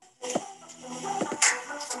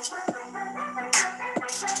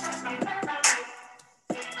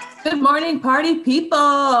Good morning, party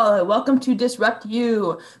people. Welcome to Disrupt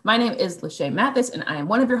You. My name is Lachey Mathis, and I am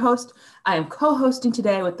one of your hosts. I am co-hosting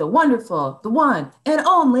today with the wonderful, the one and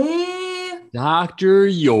only Dr.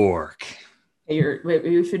 York. Hey,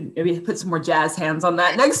 maybe we should put some more jazz hands on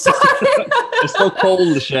that next time. It's so cold,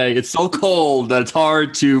 Lachey. It's so cold that it's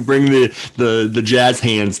hard to bring the jazz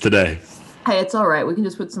hands today. Hey, it's all right. We can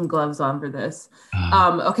just put some gloves on for this.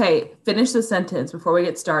 Okay, finish the sentence before we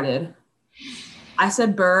get started. I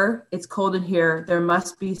said, Burr, it's cold in here. There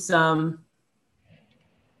must be some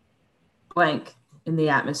blank in the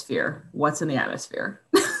atmosphere. What's in the atmosphere?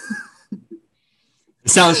 It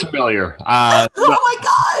sounds familiar. Oh my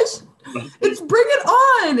gosh. It's Bring It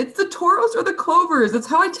On. It's the Toros or the Clovers. That's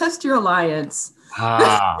how I test your alliance.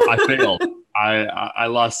 I failed. I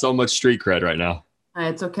lost so much street cred right now.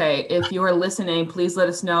 It's okay. If you are listening, please let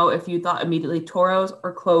us know if you thought immediately Toros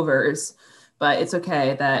or Clovers. But it's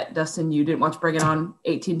okay that, Dustin, you didn't watch Bring It On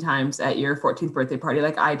 18 times at your 14th birthday party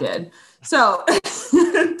like I did. So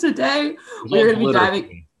today we're going to be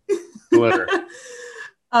diving. Glitter.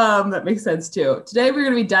 That makes sense too. Today we're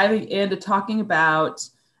going to be diving into talking about,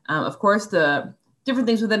 of course, the different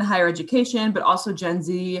things within higher education, but also Gen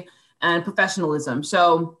Z and professionalism.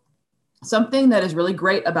 So something that is really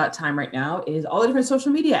great about time right now is all the different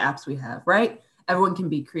social media apps we have, right? Everyone can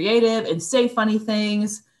be creative and say funny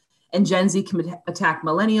things. And Gen Z can attack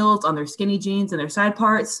millennials on their skinny jeans and their side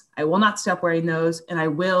parts. I will not stop wearing those. And I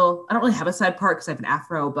don't really have a side part because I have an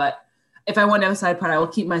afro, but if I want to have a side part, I will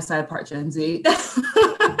keep my side part, Gen Z.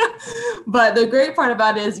 But the great part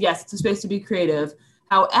about it is, yes, it's a space to be creative.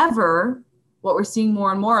 However, what we're seeing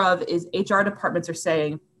more and more of is HR departments are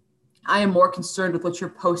saying, I am more concerned with what you're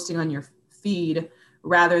posting on your feed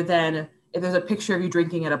rather than if there's a picture of you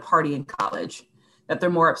drinking at a party in college, that they're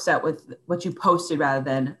more upset with what you posted rather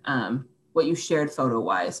than what you shared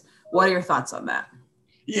photo-wise. What are your thoughts on that?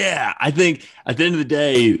 Yeah, I think at the end of the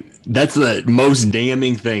day, that's the most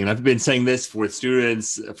damning thing. And I've been saying this with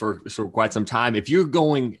students for quite some time. If you're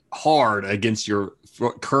going hard against your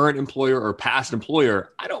current employer or past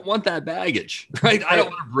employer, I don't want that baggage, right? I don't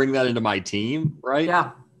want to bring that into my team, right?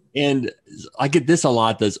 Yeah. And I get this a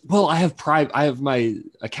lot. I have my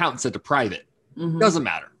account set to private. Mm-hmm. Doesn't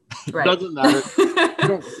matter. Right. Doesn't matter.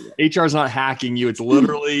 HR is not hacking you. It's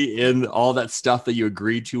literally in all that stuff that you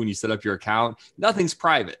agreed to when you set up your account. Nothing's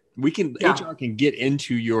private. HR can get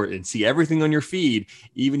into and see everything on your feed,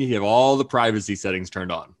 even if you have all the privacy settings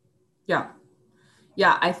turned on. Yeah.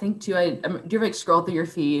 Yeah. I think too, do you ever scroll through your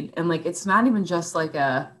feed and it's not even just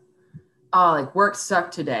work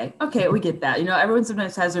sucked today. Okay, we get that. Everyone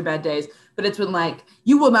sometimes has their bad days, but it's when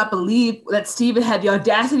you will not believe that Steven had the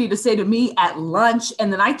audacity to say to me at lunch.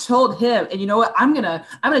 And then I told him, and you know what, I'm gonna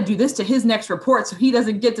do this to his next report so he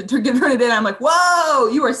doesn't get to turn it in. I'm like, whoa,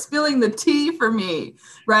 you are spilling the tea for me,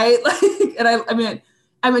 right? And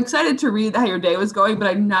I'm excited to read how your day was going, but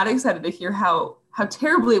I'm not excited to hear how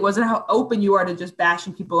terribly it was and how open you are to just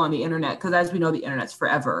bashing people on the internet. Because as we know, the internet's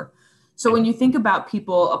forever. So when you think about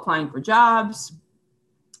people applying for jobs,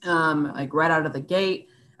 right out of the gate,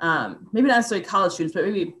 maybe not necessarily college students, but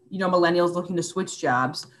maybe, millennials looking to switch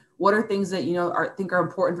jobs, what are things that, think are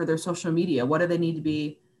important for their social media? What do they need to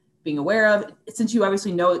be being aware of? Since you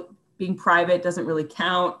obviously know being private doesn't really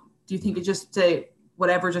count, do you think it just say,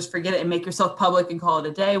 whatever, just forget it and make yourself public and call it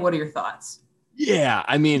a day? What are your thoughts? Yeah,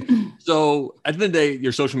 so at the end of the day,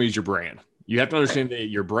 your social media is your brand. You have to understand that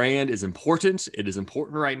your brand is important. It is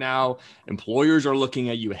important right now. Employers are looking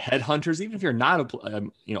at you, headhunters, even if you're not,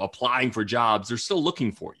 applying for jobs, they're still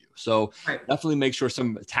looking for you. So definitely make sure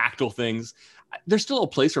some tactile things. There's still a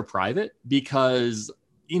place for private because,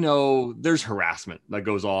 there's harassment that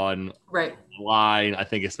goes on online. I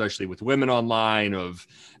think especially with women online, of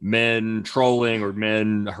men trolling or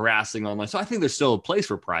men harassing online. So I think there's still a place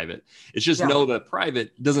for private. It's just know that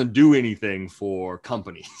private doesn't do anything for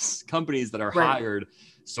companies. Companies that are hired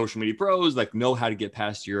social media pros, know how to get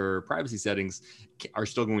past your privacy settings, are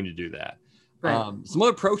still going to do that. Some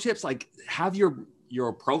other pro tips, have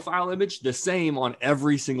your profile image the same on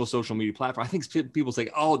every single social media platform. I think people say,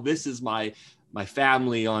 oh, this is my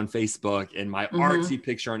family on Facebook and my artsy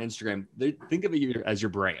picture on Instagram. They think of it as your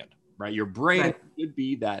brand, right? Your brand should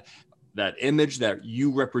be that image that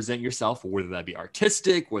you represent yourself, whether that be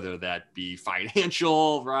artistic, whether that be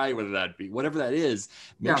financial, right? Whether that be whatever that is,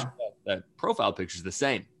 make sure that profile picture is the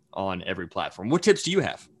same on every platform. What tips do you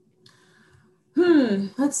have?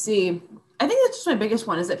 Let's see. I think that's just my biggest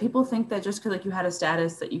one, is that people think that just because you had a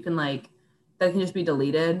status that you can that can just be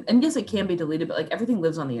deleted. And yes, it can be deleted, but everything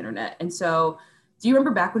lives on the internet. And so do you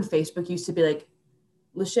remember back when Facebook used to be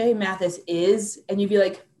Lachey Mathis is, and you'd be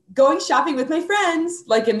going shopping with my friends,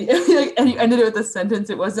 like, and you ended it with a sentence.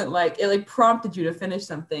 It wasn't like, it like prompted you to finish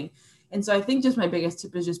something. And so I think just my biggest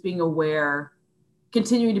tip is just being aware,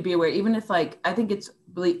 continuing to be aware, even if like, I think it's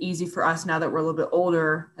really easy for us now that we're a little bit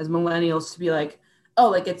older as millennials to be like, oh,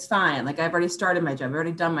 like it's fine. Like I've already started my job. I've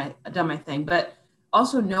already done my thing. But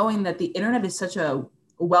also knowing that the internet is such a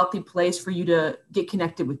wealthy place for you to get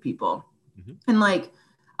connected with people. Mm-hmm. And like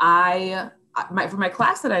for my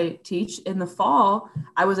class that I teach in the fall,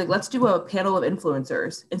 I was like, let's do a panel of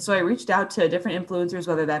influencers. And so I reached out to different influencers,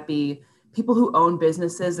 whether that be people who own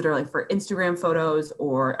businesses that are like for Instagram photos,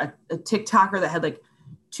 or a TikToker that had like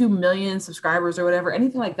 2 million subscribers or whatever,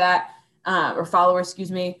 anything like that, or followers,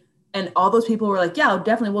 excuse me. And all those people were like, yeah,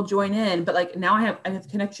 definitely we'll join in. But like now I have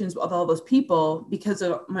connections with all those people because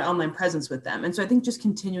of my online presence with them. And so I think just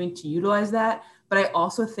continuing to utilize that. But I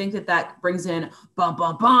also think that brings in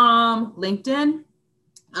LinkedIn.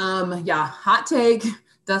 Yeah, hot take.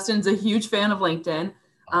 Dustin's a huge fan of LinkedIn.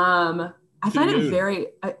 I find it very,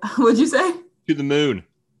 what'd you say? To the moon.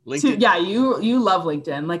 LinkedIn. Yeah, you love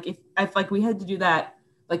LinkedIn. Like if like we had to do that,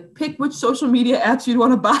 like pick which social media apps you'd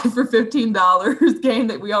want to buy for $15 game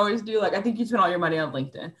that we always do. Like I think you spend all your money on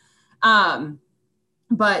LinkedIn.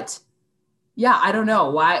 But yeah, I don't know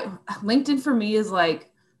why LinkedIn for me is like,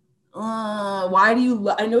 why do you,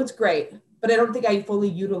 I know it's great, but I don't think I fully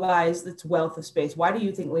utilize its wealth of space. Why do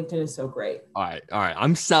you think LinkedIn is so great? All right.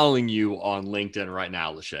 I'm selling you on LinkedIn right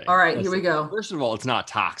now, Lachey. All right, here we go. First of all, it's not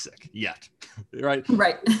toxic yet, right?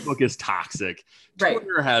 Right. Facebook is toxic. Right.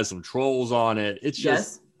 Twitter has some trolls on it. It's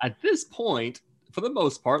just, at this point, for the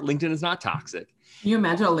most part, LinkedIn is not toxic. Can you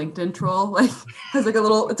imagine a LinkedIn troll? Like has like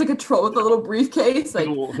it's like a troll with a little briefcase. Like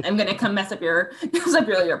I'm gonna come mess up your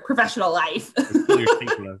professional life.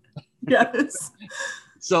 Yes.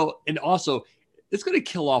 So, and also it's going to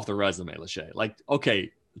kill off the resume, Lachey. Like,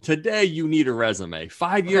 okay, today you need a resume.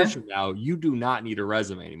 5 years from now, you do not need a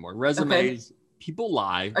resume anymore. Resumes, people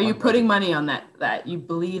lie. Are you putting money on that you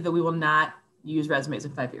believe that we will not use resumes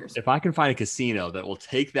in 5 years? If I can find a casino that will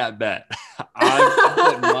take that bet, I'm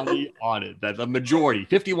putting money on it. That the majority,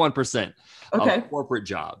 51% of corporate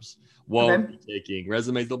jobs won't be taking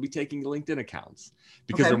resumes. They'll be taking LinkedIn accounts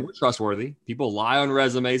because they're more trustworthy. People lie on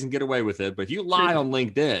resumes and get away with it. But if you lie on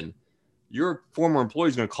LinkedIn, your former employer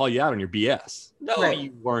is going to call you out on your BS. No,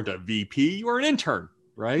 you weren't a VP. You were an intern,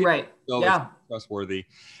 right? Right. So it's trustworthy.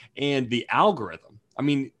 And the algorithm. I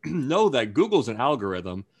mean, know that Google's an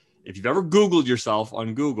algorithm. If you've ever Googled yourself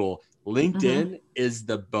on Google, LinkedIn is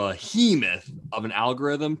the behemoth of an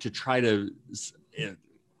algorithm to try to,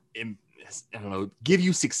 give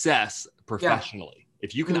you success professionally. Yeah.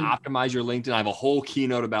 If you can optimize your LinkedIn, I have a whole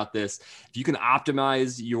keynote about this. If you can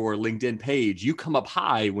optimize your LinkedIn page, you come up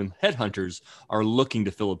high when headhunters are looking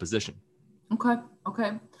to fill a position.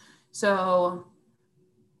 Okay. So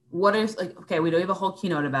what is we do have a whole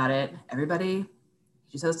keynote about it. Everybody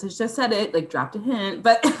just said it, like dropped a hint,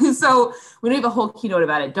 but so we don't have a whole keynote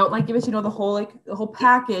about it. Don't give us, the whole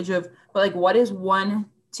package of, but what is one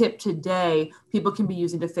tip today people can be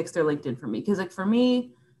using to fix their LinkedIn for me? Because for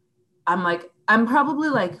me, I'm probably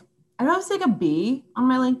I don't know, it's a B on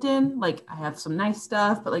my LinkedIn. I have some nice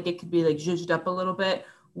stuff, but it could be zhuzhed up a little bit.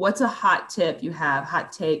 What's a hot tip you have,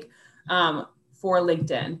 hot take for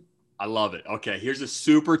LinkedIn? I love it. Okay, here's a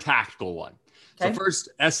super tactical one. So first,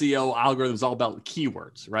 SEO algorithm is all about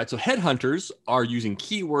keywords, right? So headhunters are using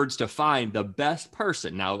keywords to find the best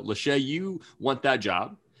person. Now, Lachey, you want that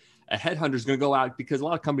job. A headhunter is going to go out because a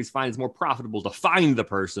lot of companies find it's more profitable to find the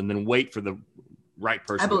person than wait for the right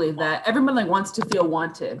person. I believe that. Everyone wants to feel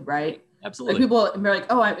wanted, right? Absolutely. People are like,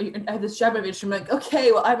 oh, I have this job. I'm like,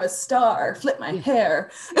 okay, well, I'm a star. Flip my hair.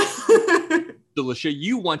 So Lachey,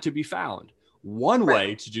 you want to be found. One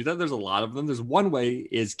way to do that, there's a lot of them. There's one way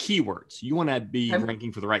is keywords. You want to be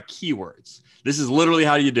ranking for the right keywords. This is literally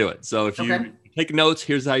how you do it. So if you take notes,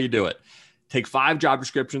 here's how you do it. Take 5 job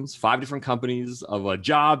descriptions, 5 different companies of a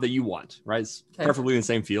job that you want, right? Preferably in the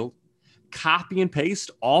same field. Copy and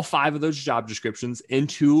paste all 5 of those job descriptions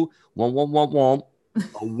into a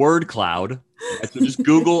word cloud. Right? So just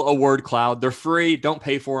Google a word cloud. They're free. Don't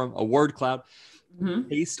pay for them. A word cloud.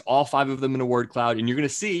 Paste all 5 of them in a word cloud, and you're going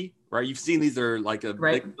to see, right? You've seen these are like a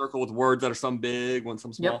big circle with words that are some big,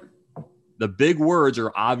 some small. Yep. The big words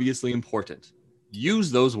are obviously important.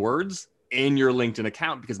 Use those words in your LinkedIn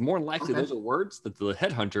account because more than likely those are words that the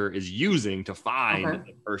headhunter is using to find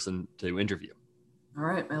the person to interview. All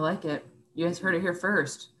right. I like it. You guys heard it here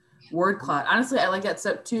first. Word cloud. Honestly, I like that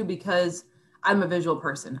step too because I'm a visual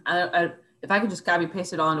person. If I could just copy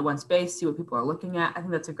paste it all into one space, see what people are looking at, I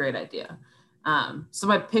think that's a great idea. So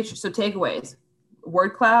takeaways,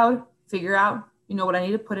 word cloud, figure out, what I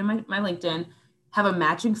need to put in my LinkedIn, have a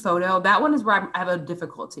matching photo. That one is where I have a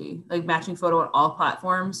difficulty, like matching photo on all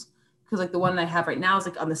platforms. Because like the one I have right now is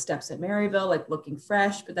like on the steps at Maryville, like looking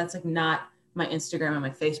fresh, but that's like not my Instagram and my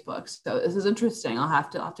Facebook. So this is interesting. I'll have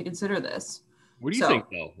to consider this. What do you So think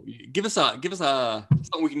though? Give us a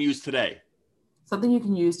something we can use today. something you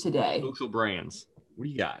can use today. Social brands. What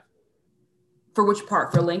do you got? For which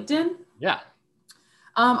part? For LinkedIn? Yeah.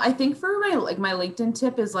 I think for my LinkedIn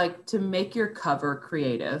tip is like to make your cover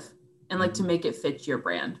creative and like to make it fit your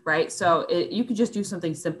brand, right? So you could just do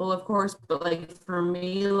something simple, of course, but like for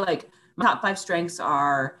me, like my top 5 strengths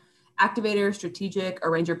are activator, strategic,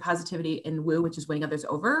 arranger, positivity, and woo, which is winning others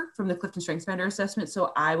over from the Clifton Strengths Finder assessment.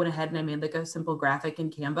 So I went ahead and I made like a simple graphic in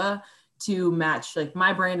Canva to match like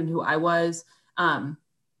my brand and who I was.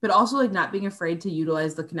 But also like not being afraid to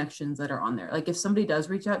utilize the connections that are on there. Like if somebody does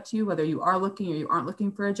reach out to you, whether you are looking or you aren't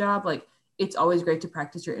looking for a job, like it's always great to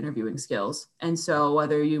practice your interviewing skills. And so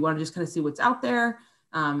whether you want to just kind of see what's out there,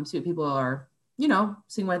 see what people are,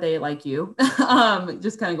 seeing why they like you,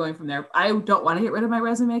 just kind of going from there. I don't want to get rid of my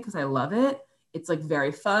resume because I love it. It's like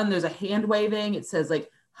very fun. There's a hand waving. It says like,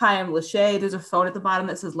 hi, I'm Lachey. There's a phone at the bottom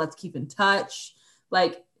that says, let's keep in touch.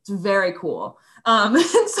 Like it's very cool. And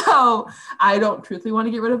so I don't truthfully want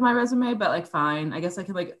to get rid of my resume, but like, fine, I guess I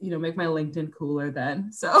could make my LinkedIn cooler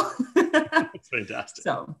then. So That's fantastic.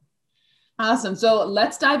 So awesome. So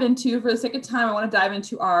let's dive into, for the sake of time, I want to dive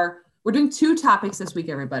into we're doing 2 topics this week,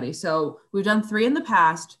 everybody. So we've done 3 in the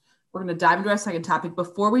past. We're going to dive into our second topic.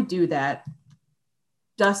 Before we do that,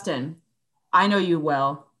 Dustin, I know you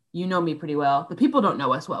well. You know me pretty well. The people don't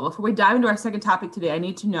know us well. Before we dive into our second topic today, I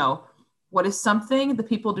need to know, what is something the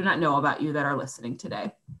people do not know about you that are listening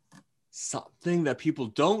today? Something that people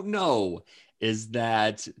don't know is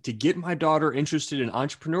that to get my daughter interested in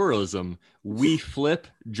entrepreneurialism, we flip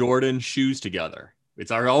Jordan shoes together. It's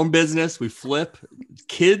our own business. We flip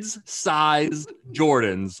kids size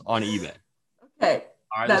Jordans on eBay. Okay.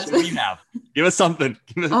 All right, let's see what you have. Give us something.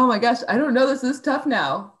 Oh my gosh. I don't know. This is tough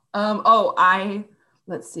now.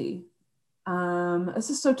 Let's see. This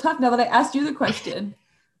is so tough now that I asked you the question.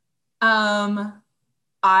 I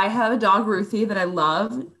have a dog, Ruthie, that I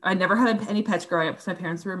love. I never had any pets growing up because my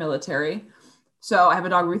parents were military. So I have a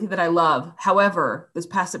dog, Ruthie, that I love. However, this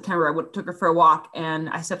past September, I took her for a walk and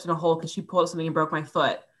I stepped in a hole because she pulled something and broke my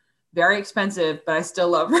foot. Very expensive, but I still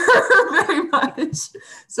love her very much.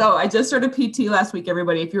 So I just started PT last week,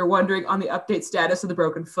 everybody, if you're wondering on the update status of the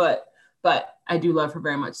broken foot. But I do love her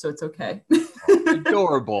very much, so it's okay.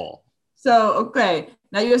 Adorable. So, okay.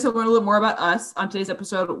 Now you guys have learned a little more about us on today's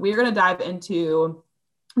episode. We're going to dive into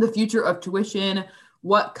the future of tuition,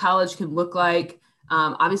 what college can look like.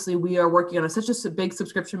 Obviously, we are working on such a big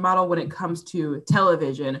subscription model when it comes to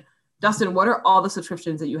television. Dustin, what are all the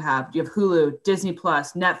subscriptions that you have? Do you have Hulu, Disney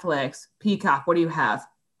Plus, Netflix, Peacock? What do you have?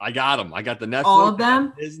 I got them. I got the Netflix, all of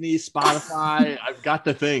them, Disney, Spotify. I've got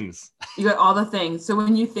the things. You got all the things. So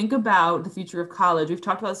when you think about the future of college, we've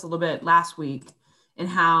talked about this a little bit last week and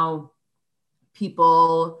how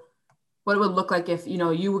what it would look like if,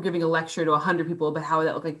 you were giving a lecture to 100 people, but how would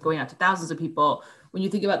that look like going out to thousands of people? When you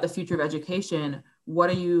think about the future of education, what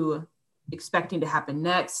are you expecting to happen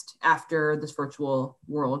next after this virtual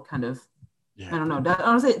world kind of, I don't know.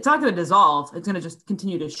 Honestly, it's not going to dissolve. It's going to just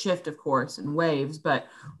continue to shift, of course, in waves. But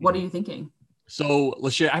what are you thinking? So,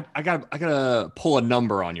 Lachey, I gotta pull a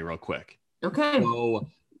number on you real quick. Okay. So,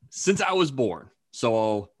 since I was born,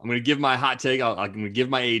 so I'm going to give my hot take. I'm going to give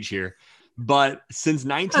my age here. But since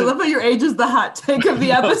I love how your age is the hot take of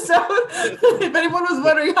the episode. If anyone was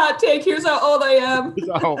wondering, hot take, here's how old I am.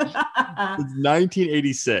 So, since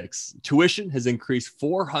 1986, tuition has increased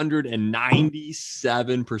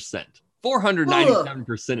 497%.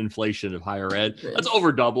 497% inflation of higher ed. That's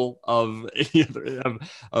over double of any other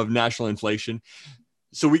of national inflation.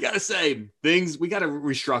 So we got to say we got to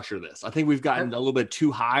restructure this. I think we've gotten a little bit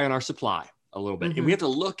too high on our supply a little bit. Mm-hmm. And we have to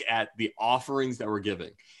look at the offerings that we're giving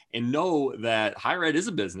and know that higher ed is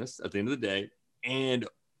a business at the end of the day. And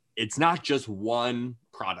it's not just one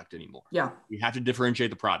product anymore. Yeah. We have to differentiate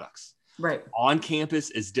the products. Right. On campus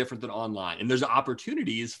is different than online. And there's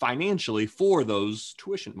opportunities financially for those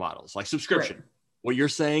tuition models, like subscription. Right. What you're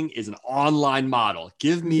saying is an online model.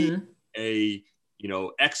 Give me a,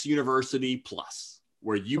 X University Plus,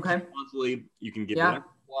 where you can monthly, you can get whatever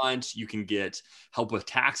you want. You can get help with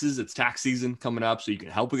taxes. It's tax season coming up. So you can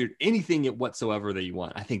help with anything whatsoever that you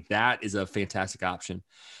want. I think that is a fantastic option.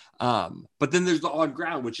 But then there's the on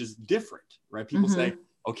ground, which is different, right? People say,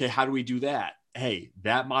 okay, how do we do that? Hey,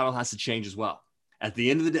 that model has to change as well. At the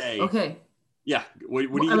end of the day. Okay. Yeah. What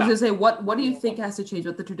do you I was going to say, what do you think has to change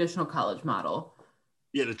with the traditional college model?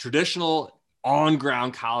 Yeah, the traditional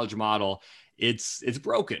on-ground college model, it's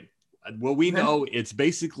broken. What we know, it's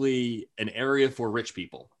basically an area for rich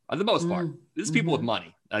people, for the most part. This is people with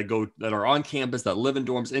money that are on campus, that live in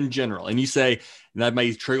dorms in general. And you say, and that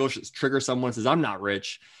may trigger someone who says, I'm not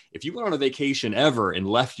rich. If you went on a vacation ever and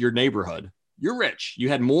left your neighborhood, you're rich. You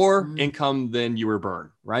had more income than you were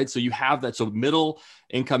burned, right? So you have that. So middle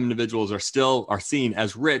income individuals are seen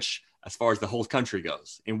as rich as far as the whole country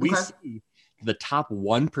goes. And we see the top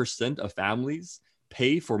 1% of families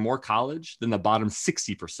pay for more college than the bottom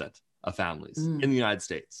 60% of families in the United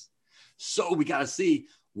States. So we got to see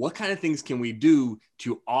what kind of things can we do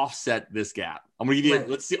to offset this gap. I'm going to give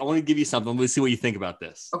you, I want to give you something. Let's see what you think about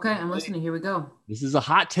this. Okay. I'm listening. Here we go. This is a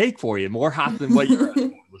hot take for you, more hot than what you're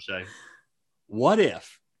Lachey. What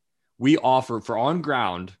if we offer for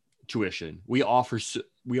on-ground tuition, we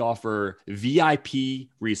offer VIP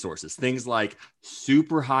resources, things like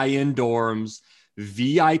super high-end dorms,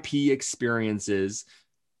 VIP experiences,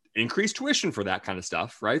 increased tuition for that kind of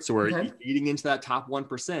stuff, right? So we're eating into that top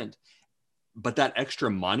 1%. But that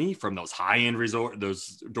extra money from those high-end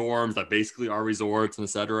those dorms that basically are resorts and et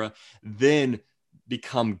cetera, then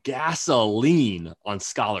become gasoline on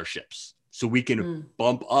scholarships. So we can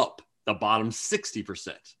bump up the bottom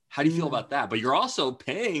 60%. How do you feel about that? But you're also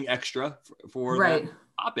paying extra for that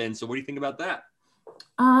top end. So what do you think about that?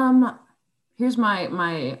 Here's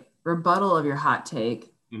my rebuttal of your hot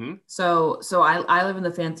take. So I live in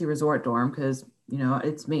the fancy resort dorm because, you know,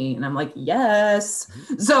 it's me. And I'm like, yes.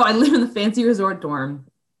 So I live in the fancy resort dorm.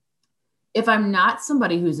 If I'm not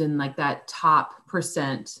somebody who's in like that top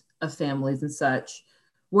percent of families and such,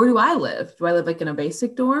 where do I live? Do I live like in a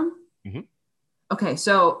basic dorm? Okay.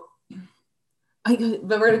 So but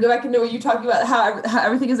we're going to go back into what you talking about, how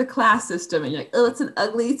everything is a class system. And you're like, oh, it's an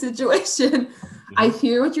ugly situation. I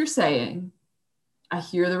hear what you're saying. I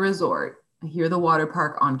hear the resort. I hear the water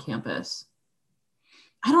park on campus.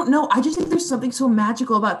 I don't know. I just think there's something so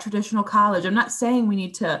magical about traditional college. I'm not saying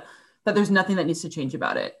that there's nothing that needs to change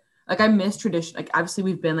about it. Like I miss tradition. Like obviously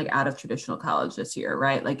we've been like out of traditional college this year,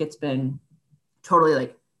 right? Like it's been totally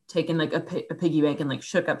like taken like a piggy bank and like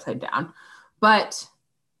shook upside down. But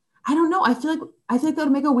I don't know. I feel like that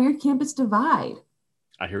would make a weird campus divide.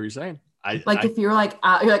 I hear what you're saying. If you're like,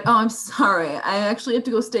 oh, I'm sorry, I actually have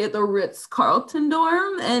to go stay at the Ritz-Carlton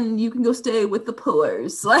dorm, and you can go stay with the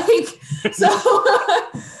Pullers. Like, so.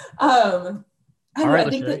 All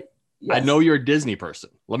right, I know you're a Disney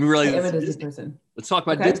person. Let me really. I'm a Disney person. Let's talk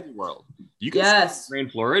about Disney World. You can stay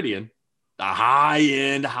Grand Floridian, the high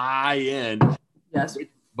end. Yes.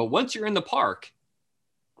 But once you're in the park,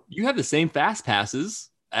 you have the same fast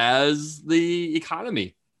passes as the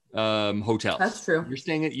economy hotels. That's true.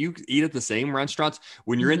 You eat at the same restaurants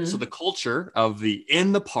when you're in. So the culture of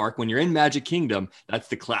in the park, when you're in Magic Kingdom, that's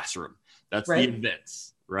the classroom. That's the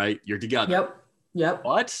events, right? You're together. Yep.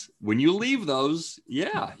 But when you leave those,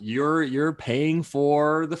 you're paying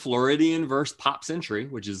for the Floridian versus Pop Century,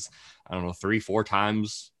 which is, I don't know, 3-4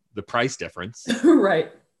 times the price difference.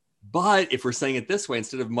 Right. But if we're saying it this way,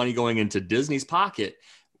 instead of money going into Disney's pocket,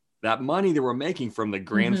 that money that we're making from the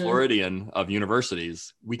Grand Floridian of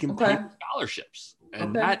universities, we can pay for scholarships.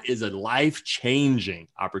 And that is a life-changing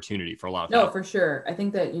opportunity for a lot of people. No, for sure. I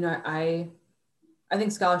think that, I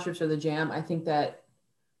think scholarships are the jam. I think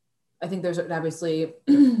there's obviously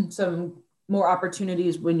some more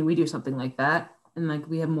opportunities when we do something like that. And like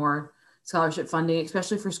we have more scholarship funding,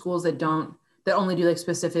 especially for schools that only do like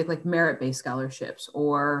specific like merit-based scholarships,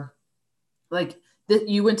 or like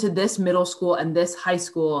you went to this middle school and this high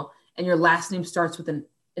school and your last name starts with an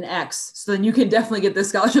X. So then you can definitely get this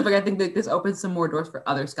scholarship. Like I think that this opens some more doors for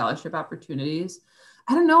other scholarship opportunities.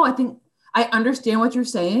 I don't know. I think I understand what you're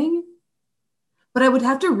saying, but I would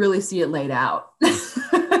have to really see it laid out.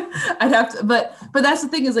 I'd have to, but that's the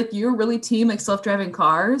thing is like, you're really team like self-driving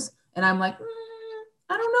cars. And I'm like,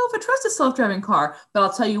 I don't know if I trust a self-driving car, but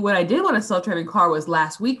I'll tell you what I did want a self-driving car was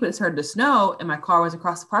last week when it started to snow and my car was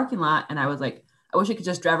across the parking lot. And I was like, I wish I could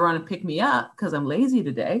just drive around and pick me up because I'm lazy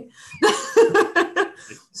today.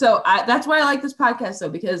 So that's why I like this podcast though,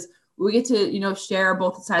 because we get to, share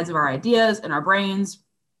both sides of our ideas and our brains.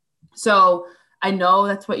 So I know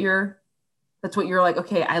that's what you're like,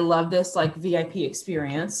 okay, I love this like VIP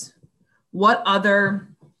experience. What other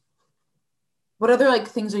like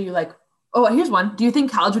things are you like, oh, here's one. Do you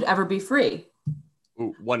think college would ever be free?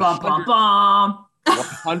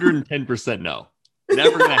 110% no.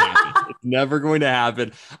 Never going to happen. It's never going to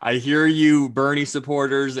happen. I hear you, Bernie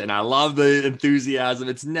supporters, and I love the enthusiasm.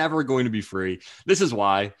 It's never going to be free. This is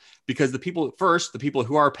why, because the people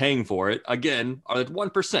who are paying for it, again, are at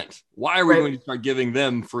 1%. Why are we going to start giving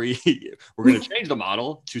them free? We're going to change the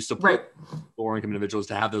model to support lower income individuals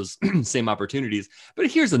to have those same opportunities. But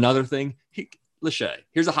here's another thing. Lachey,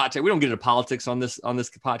 here's a hot take. We don't get into politics on this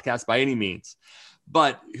podcast by any means,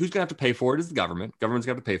 but who's going to have to pay for it is the government. Government's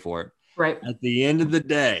going to have to pay for it. Right. At the end of the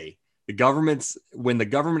day, when the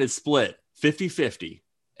government is split 50-50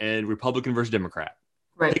 and Republican versus Democrat,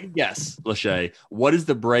 right. Take a guess, Lachey, what is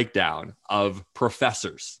the breakdown of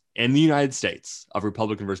professors in the United States of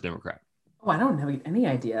Republican versus Democrat? Oh, I don't have any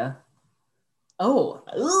idea. Oh,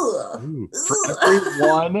 Ooh,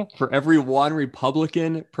 for every one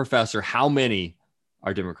Republican professor, how many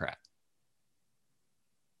are Democrat?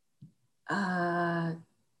 I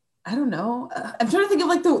don't know. I'm trying to think of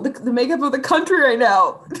like the makeup of the country right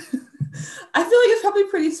now. I feel like it's probably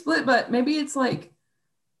pretty split, but maybe it's like,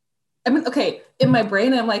 I mean, okay, in my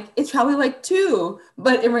brain, I'm like, it's probably like 2,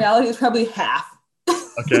 but in reality, it's probably half.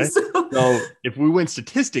 Okay. So if we went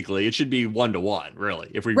statistically, it should be 1-1,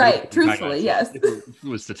 really. If we truthfully, yes. If it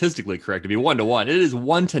was statistically correct, it'd be 1-1. It is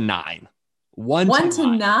 1-9.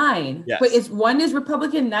 1-9. Yes. But one is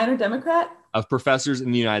Republican, 9 are Democrat? Of professors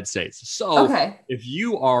in the United States. So if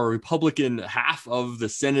you are a Republican, half of the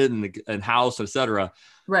Senate and House, etc.,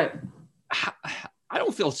 right? I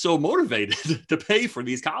don't feel so motivated to pay for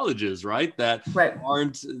these colleges, right? That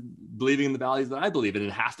aren't believing in the values that I believe in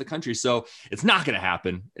half the country. So it's not going to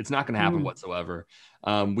happen. It's not going to happen whatsoever.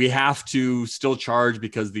 We have to still charge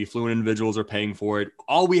because the affluent individuals are paying for it.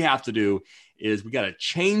 All we have to do is we got to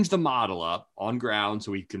change the model up on ground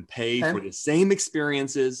so we can pay for the same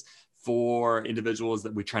experiences for individuals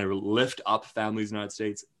that we're trying to lift up families in the United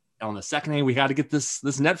States. On the second hand, we got to get this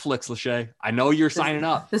Netflix, Lachey. I know you're signing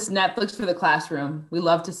up. This Netflix for the classroom. We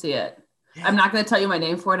love to see it. Yeah. I'm not going to tell you my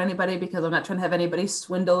name for it, anybody, because I'm not trying to have anybody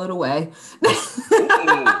swindle it away.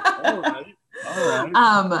 All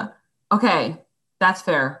right. Okay, that's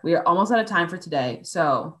fair. We are almost out of time for today.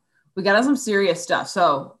 So we got on some serious stuff.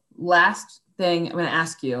 So last thing I'm going to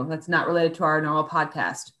ask you that's not related to our normal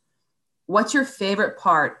podcast. What's your favorite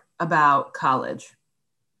part about college?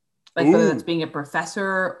 Like whether that's being a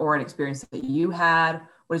professor or an experience that you had,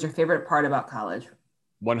 what is your favorite part about college?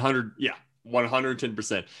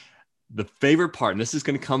 110%. The favorite part, and this is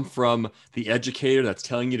going to come from the educator that's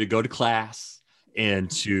telling you to go to class and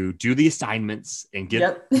to do the assignments and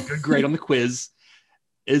get a good grade on the quiz,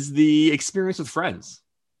 is the experience with friends.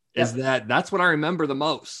 That's what I remember the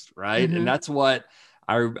most, right? And that's what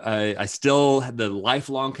I still have the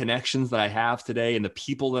lifelong connections that I have today and the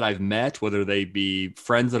people that I've met, whether they be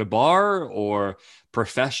friends at a bar or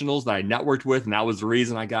professionals that I networked with. And that was the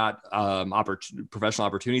reason I got professional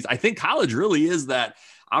opportunities. I think college really is that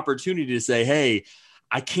opportunity to say, hey,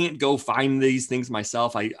 I can't go find these things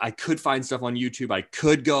myself. I could find stuff on YouTube. I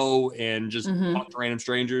could go and just talk to random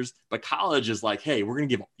strangers. But college is like, hey, we're going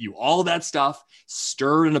to give you all that stuff,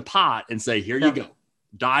 stir it in a pot and say, here you go.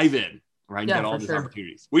 Dive in. Right. You got all these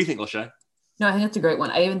opportunities. What do you think, Lachey? No, I think that's a great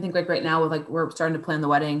one. I even think like right now with like, we're starting to plan the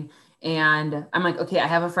wedding and I'm like, okay, I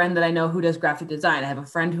have a friend that I know who does graphic design. I have a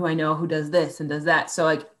friend who I know who does this and does that. So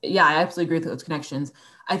like, yeah, I absolutely agree with those connections.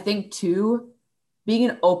 I think too, being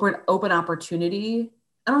an open opportunity,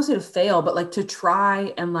 I don't want to say to fail, but like to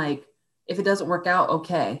try and like, if it doesn't work out,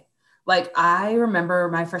 okay. Like I remember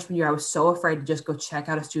my freshman year, I was so afraid to just go check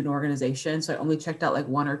out a student organization. So I only checked out like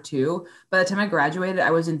 1 or 2. By the time I graduated, I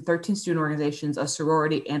was in 13 student organizations, a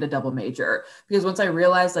sorority and a double major. Because once I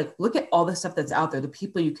realized like, look at all the stuff that's out there, the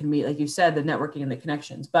people you can meet, like you said, the networking and the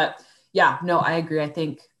connections. But yeah, no, I agree. I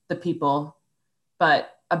think the people,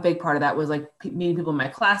 but a big part of that was like meeting people in my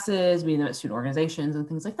classes, meeting them at student organizations and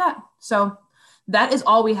things like that. So that is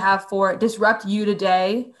all we have for Disrupt You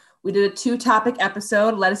today. We did a 2-topic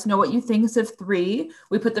episode. Let us know what you think of 3.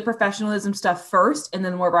 We put the professionalism stuff first and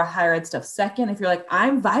then more of our higher ed stuff second. If you're like,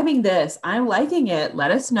 I'm vibing this, I'm liking it,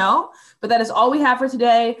 let us know. But that is all we have for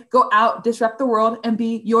today. Go out, disrupt the world, and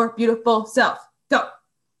be your beautiful self. Go.